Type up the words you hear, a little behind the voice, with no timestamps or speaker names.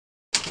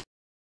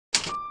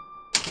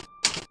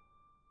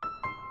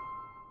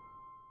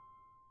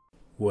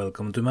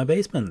Welcome to my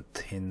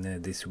basement. In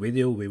this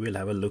video we will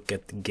have a look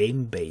at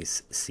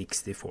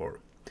GameBase64.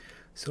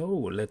 So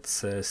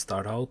let's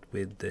start out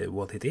with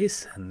what it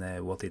is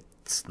and what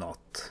it's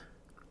not.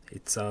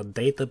 It's a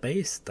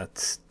database that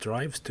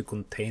strives to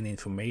contain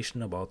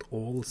information about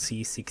all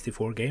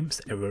C64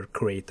 games ever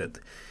created.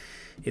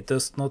 It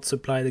does not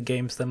supply the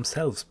games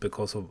themselves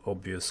because of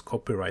obvious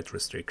copyright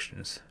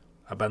restrictions.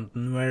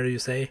 Abandonware, you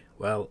say?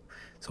 Well,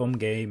 some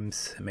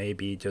games may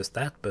be just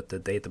that, but the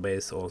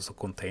database also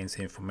contains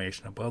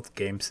information about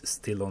games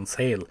still on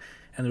sale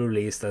and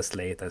released as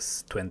late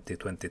as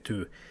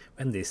 2022,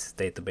 when this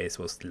database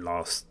was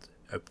last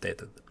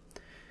updated.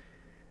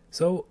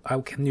 So,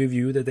 how can you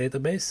view the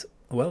database?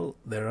 Well,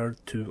 there are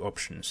two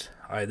options.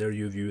 Either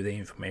you view the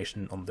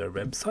information on their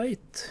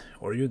website,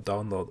 or you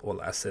download all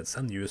assets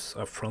and use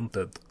a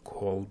frontend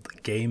called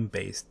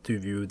GameBase to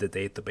view the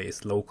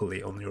database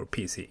locally on your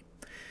PC.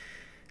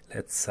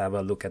 Let's have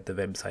a look at the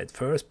website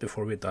first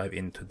before we dive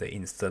into the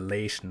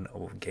installation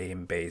of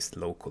GameBase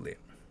locally.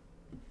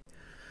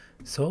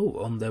 So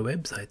on the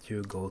website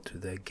you go to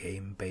the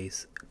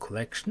GameBase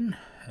collection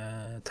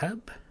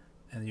tab,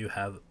 and you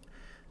have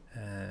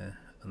an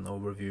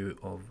overview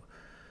of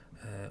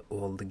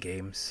all the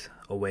games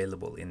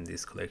available in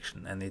this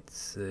collection, and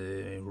it's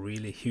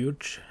really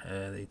huge.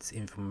 It's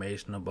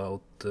information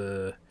about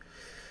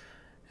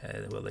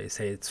well, they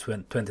say it's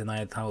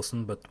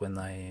 29,000, but when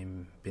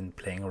I've been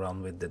playing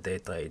around with the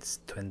data, it's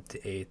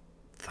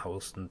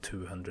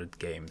 28,200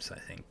 games, I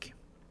think.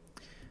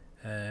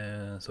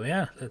 So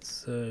yeah,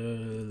 let's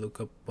look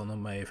up one of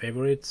my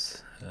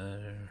favorites,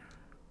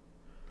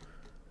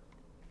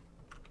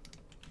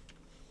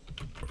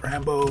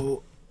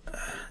 Rambo.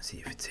 See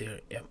if it's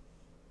here. Yep.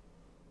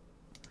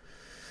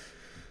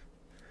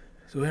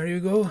 So here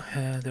you go.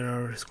 There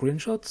are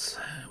screenshots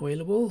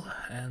available,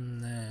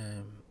 and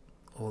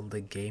all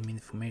the game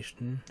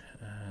information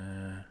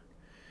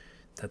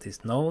that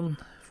is known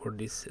for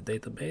this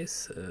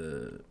database,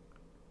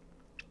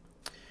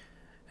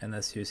 and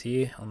as you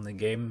see on the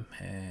game,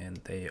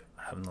 they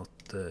have not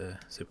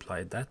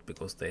supplied that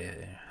because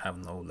they have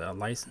no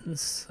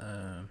license.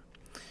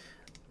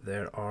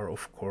 There are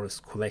of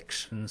course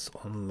collections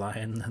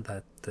online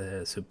that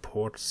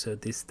supports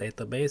this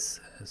database,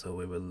 so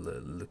we will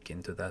look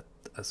into that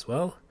as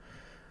well.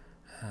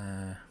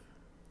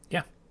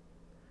 Yeah.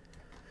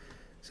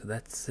 So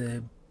that's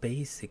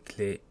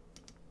basically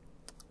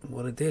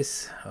what it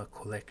is, a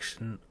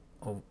collection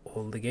of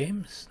all the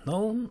games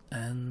known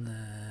and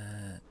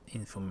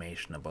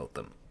information about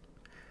them.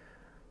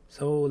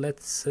 So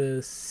let's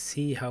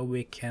see how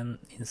we can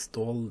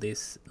install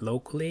this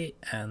locally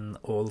and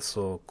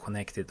also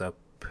connect it up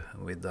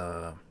with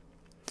a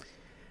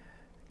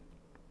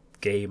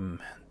game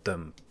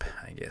dump,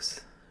 I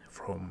guess,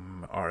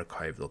 from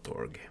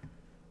archive.org.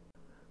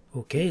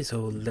 Okay,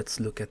 so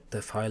let's look at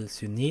the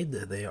files you need.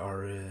 They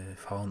are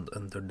found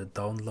under the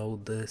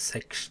download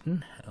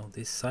section of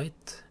this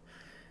site.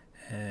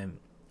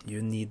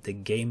 You need the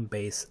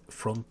GameBase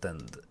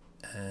frontend.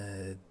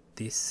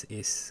 This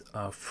is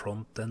a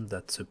frontend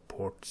that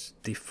supports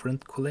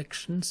different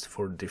collections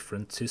for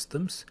different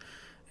systems.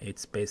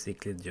 It's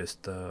basically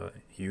just a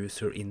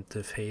user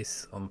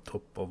interface on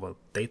top of a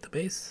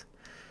database.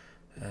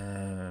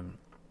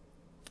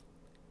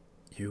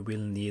 You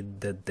will need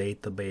the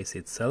database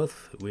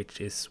itself, which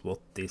is what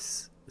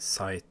this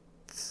site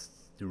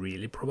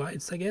really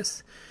provides, I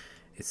guess.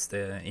 It's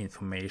the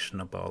information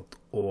about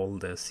all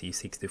the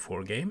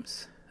C64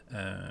 games.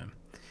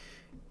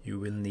 You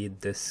will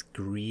need the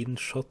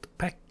screenshot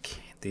pack.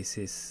 This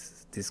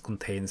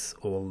contains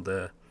all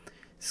the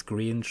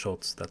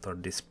screenshots that are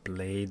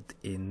displayed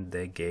in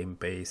the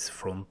GameBase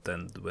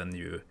frontend when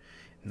you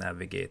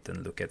navigate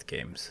and look at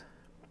games.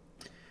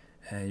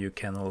 You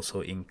can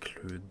also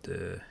include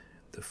the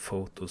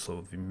photos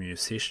of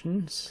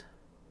musicians,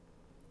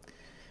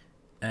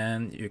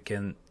 and you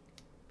can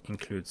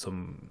include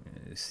some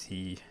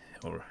C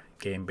or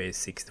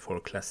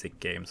GameBase64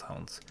 classic game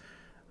sounds.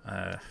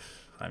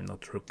 I'm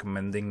not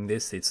recommending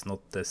this. It's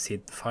not the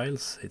SID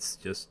files, it's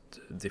just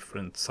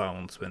different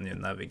sounds when you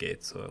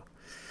navigate. So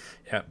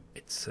yeah,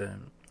 it's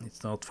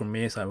not for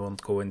me, so I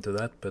won't go into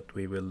that, but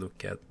we will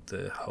look at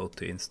how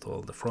to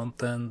install the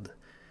front end,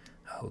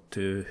 how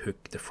to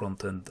hook the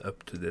front end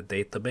up to the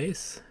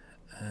database,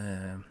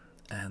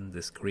 and the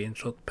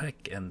screenshot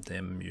pack and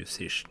the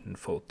musician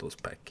photos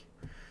pack.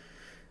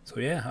 So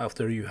yeah,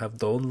 after you have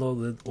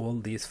downloaded all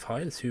these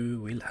files, you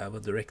will have a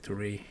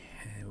directory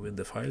with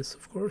the files,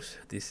 of course.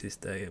 This is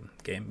the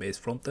GameBase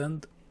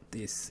frontend.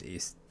 This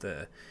is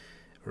the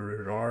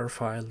RAR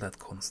file that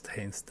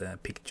contains the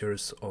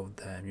pictures of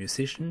the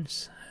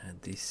musicians.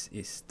 This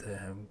is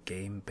the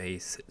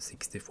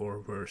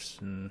GameBase64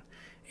 version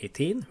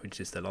 18, which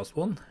is the last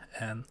one,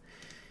 and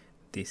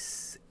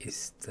this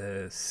is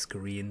the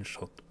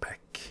screenshot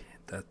pack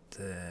that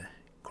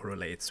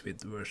correlates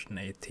with version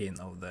 18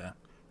 of the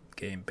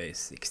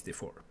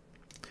GameBase64.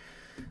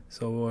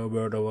 So a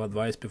word of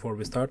advice before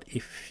we start: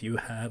 if you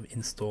have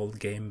installed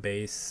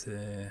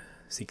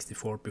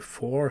GameBase64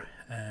 before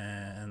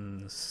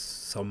and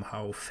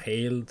somehow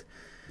failed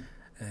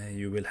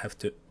you will have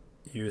to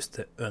use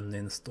the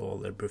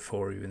uninstaller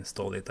before you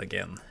install it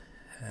again.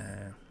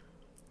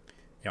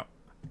 Yeah,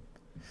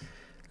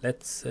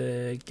 let's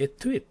get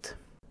to it.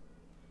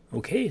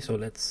 Okay, so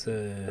let's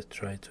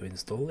try to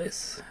install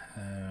this.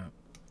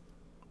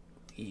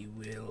 We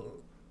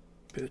will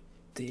put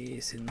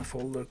this in a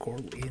folder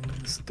called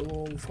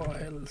install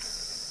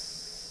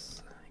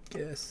files, I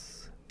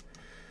guess.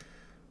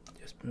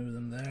 Just move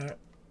them there.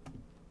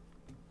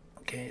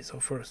 Okay, so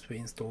first we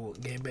install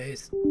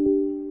GameBase.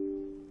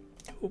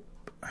 Oop.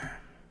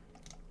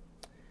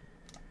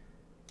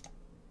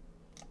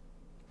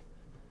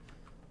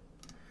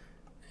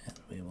 And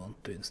we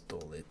want to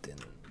install it in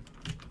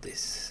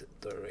this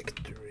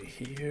directory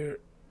here.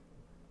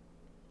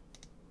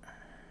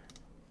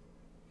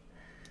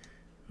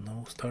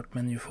 No start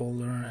menu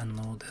folder and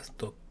no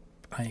desktop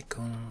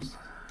icons.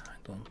 I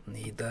don't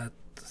need that.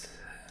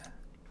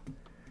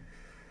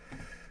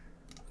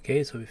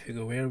 Okay, so if you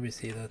go here, we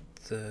see that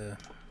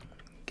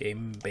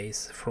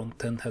GameBase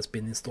frontend has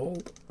been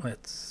installed.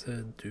 Let's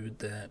do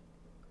the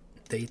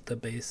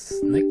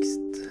database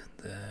next,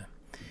 the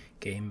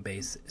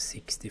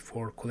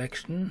GameBase64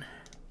 collection.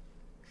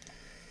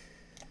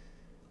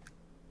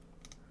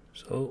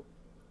 So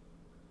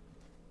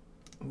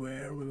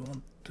where we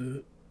want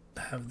to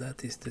have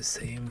that is the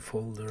same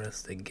folder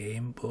as the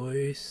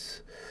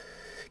GameBase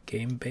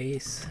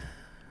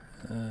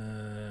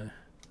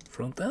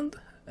frontend,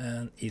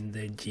 and in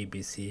the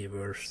GBC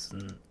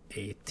version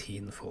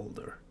 18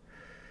 folder.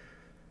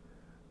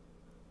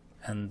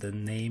 And the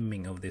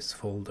naming of this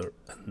folder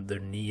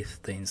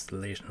underneath the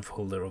installation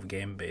folder of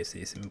GameBase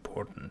is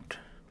important,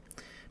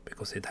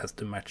 because it has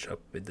to match up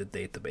with the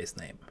database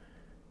name.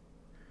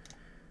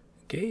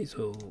 Okay,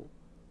 so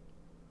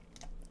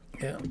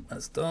yeah,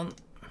 that's done.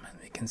 And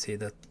we can see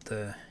that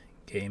the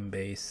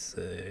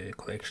GameBase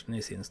collection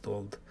is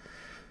installed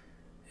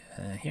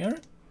here.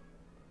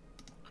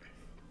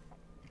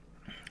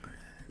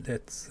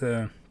 Let's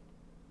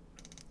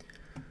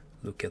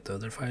look at the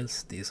other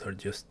files. These are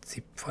just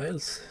zip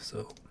files,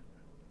 so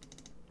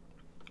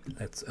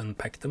let's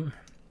unpack them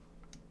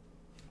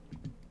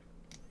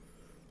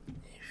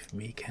if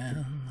we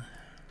can.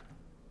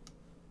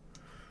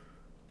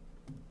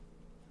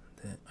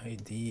 The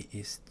idea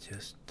is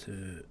just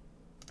to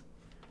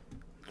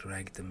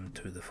drag them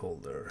to the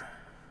folder.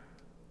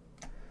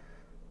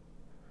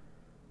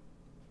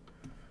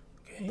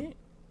 Okay,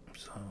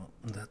 so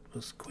that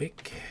was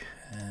quick.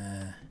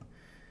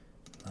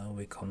 Now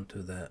we come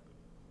to the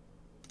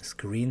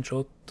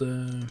screenshot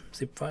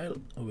zip file,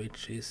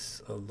 which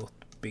is a lot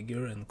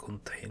bigger and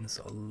contains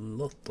a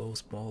lot of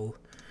small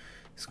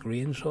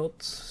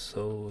screenshots,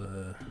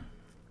 so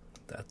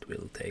that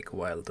will take a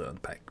while to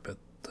unpack, but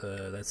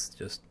let's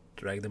just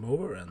drag them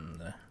over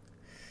and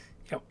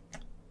yeah.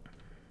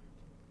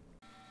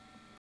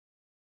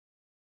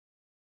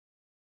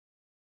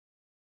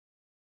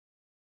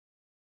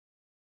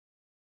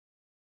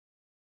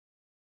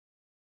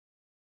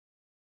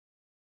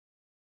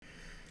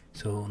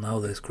 So now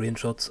the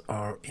screenshots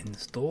are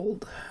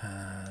installed.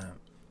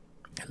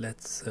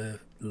 Let's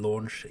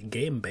launch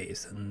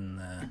GameBase and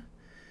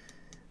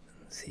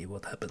see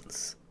what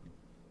happens.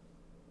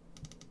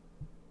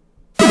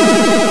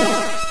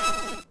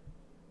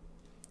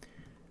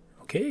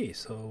 Okay,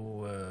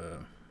 so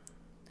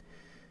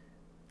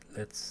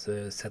let's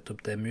set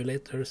up the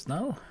emulators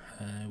now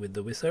with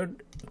the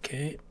wizard.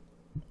 Okay,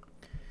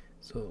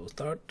 so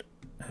start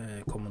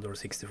Commodore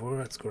 64,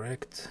 that's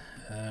correct.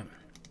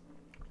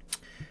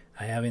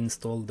 I have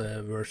installed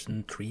the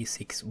version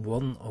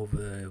 3.6.1 of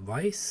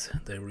Vice.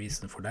 The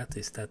reason for that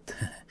is that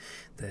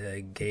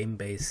the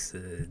GameBase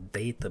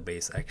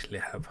database actually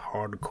have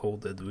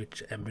hard-coded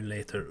which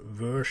emulator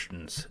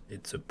versions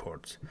it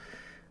supports.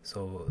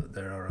 So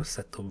there are a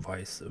set of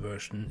Vice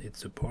version it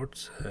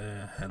supports,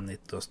 and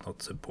it does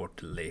not support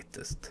the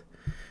latest.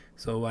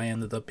 So I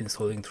ended up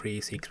installing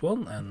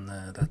 3.6.1, and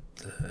that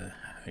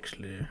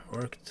actually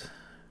worked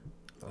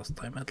last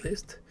time at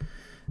least.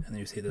 And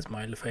you see the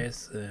smiley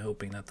face,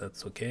 hoping that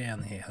that's okay,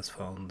 and he has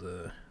found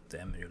the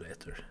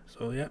emulator.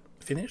 So yeah,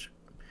 finish.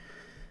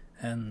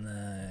 And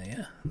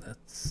yeah,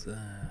 that's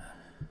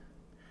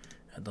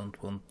I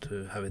don't want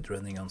to have it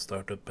running on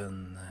startup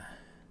and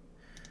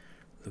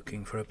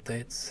looking for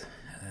updates.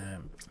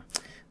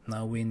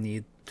 Now we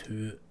need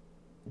to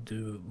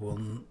do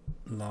one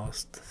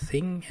last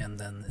thing, and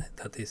then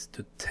that is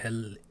to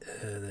tell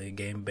the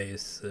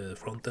GameBase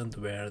frontend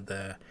where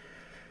the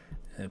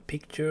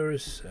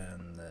pictures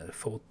and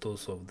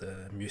photos of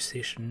the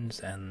musicians,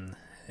 and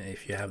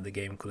if you have the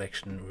game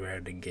collection,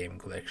 where the game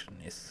collection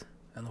is,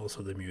 and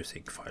also the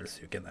music files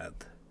you can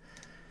add.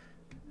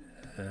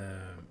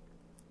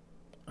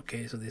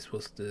 Okay, so this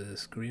was the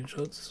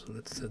screenshots. So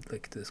let's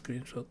select the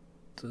screenshot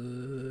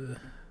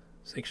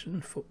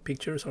section.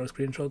 Pictures are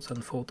screenshots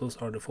and photos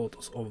are the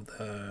photos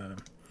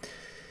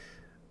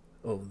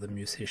of the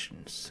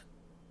musicians.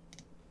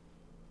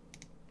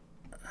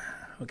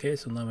 Okay,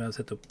 so now we have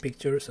set up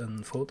pictures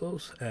and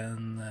photos,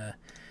 and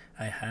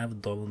I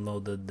have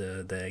downloaded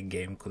the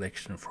game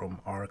collection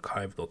from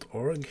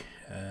archive.org.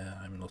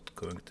 I'm not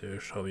going to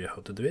show you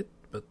how to do it,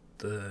 but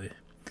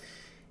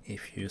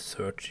if you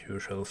search you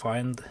shall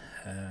find.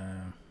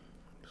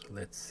 So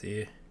let's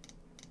see,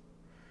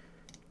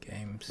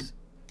 games.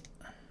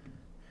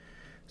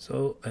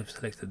 So I've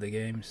selected the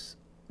games,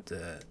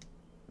 the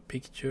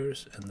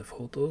pictures and the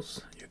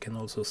photos. You can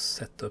also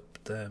set up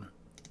the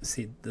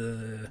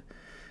SID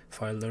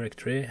file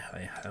directory.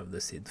 I have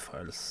the SID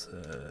files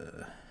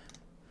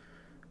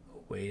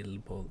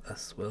available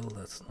as well.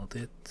 That's not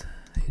it.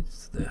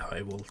 It's the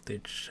high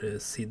voltage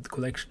SID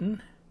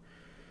collection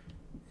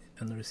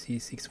under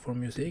C64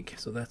 music.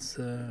 So that's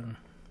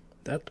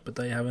that, but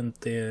I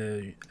haven't.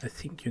 I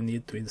think you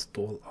need to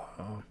install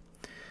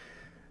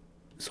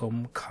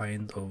some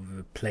kind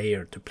of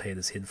player to play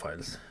the SID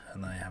files,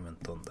 and I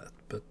haven't done that.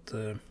 But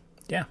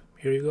yeah,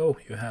 here you go.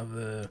 You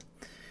have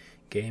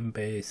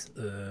GameBase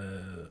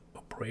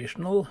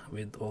operational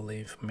with all the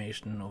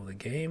information of the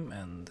game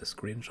and the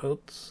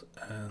screenshots,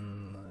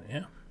 and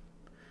yeah,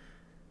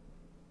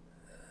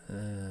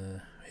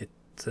 it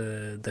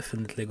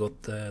definitely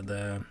got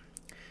the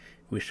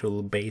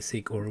Visual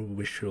Basic or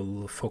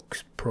Visual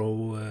Fox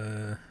Pro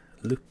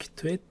look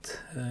to it,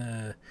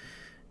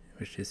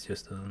 which is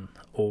just an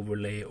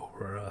overlay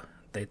over a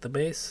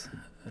database,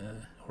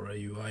 or a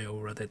UI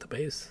over a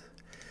database.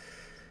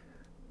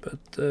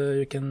 But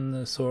you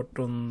can sort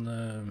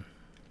on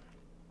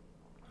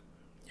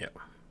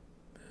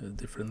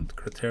different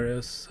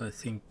criteria. I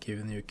think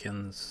even you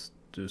can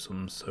do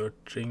some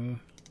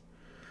searching.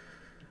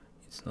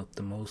 It's not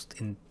the most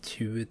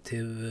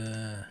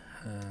intuitive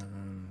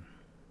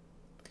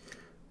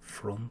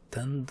front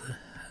end,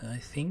 I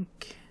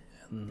think,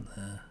 and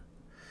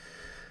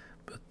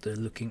but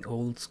looking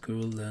old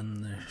school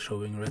and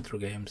showing retro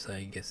games,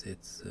 I guess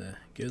it's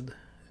good.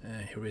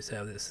 Here we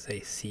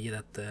see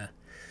that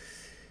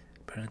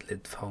apparently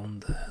it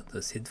found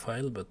the SID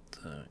file, but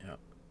yeah.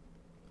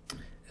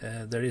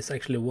 There is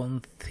actually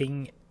one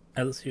thing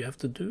else you have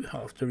to do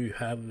after you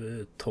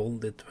have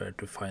told it where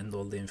to find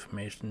all the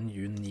information.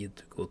 You need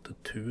to go to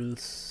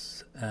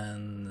Tools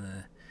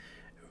and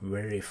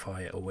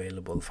verify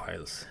available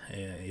files.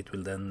 It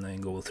will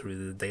then go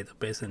through the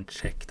database and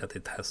check that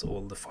it has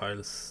all the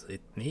files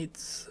it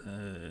needs,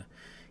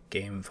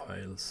 game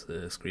files,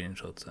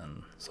 screenshots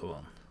and so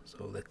on.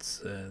 So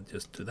let's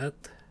just do that.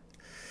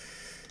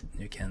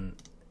 You can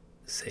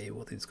say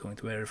what it's going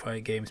to verify: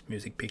 games,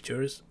 music,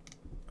 pictures,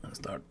 and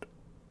start.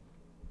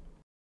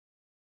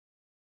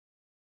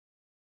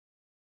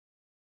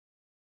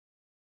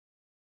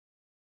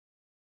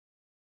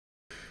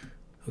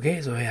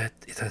 Okay, so yeah,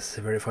 it has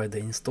verified the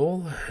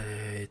install.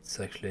 It's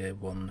actually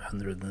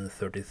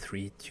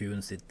 133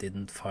 tunes it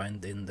didn't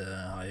find in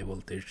the high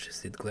voltage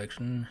SID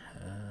collection,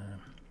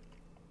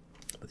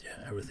 but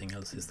yeah, everything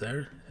else is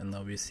there. And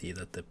now we see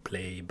that the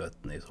play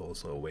button is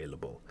also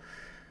available.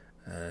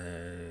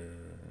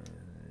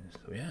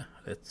 So yeah,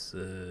 let's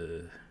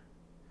we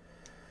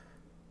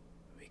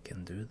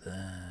can do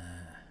the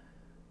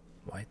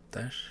white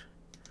dash,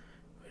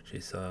 which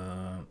is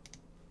a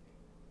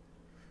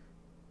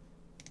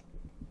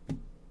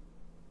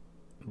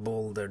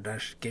Boulder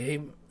Dash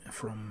game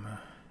from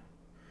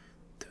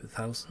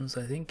 2000s,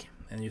 I think,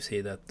 and you see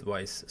that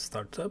Vice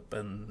starts up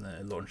and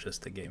launches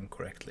the game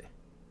correctly.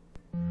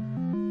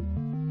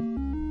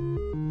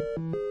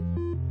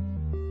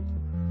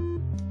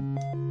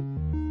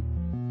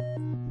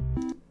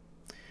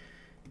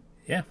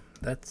 Yeah,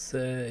 that's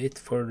it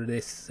for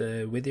this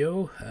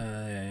video.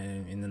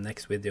 In the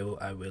next video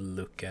I will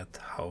look at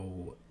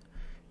how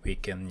we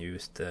can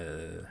use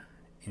the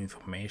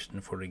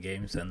information for the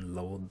games and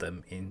load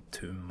them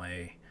into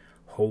my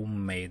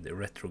homemade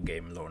retro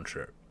game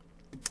launcher.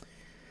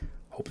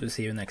 Hope to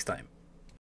see you next time.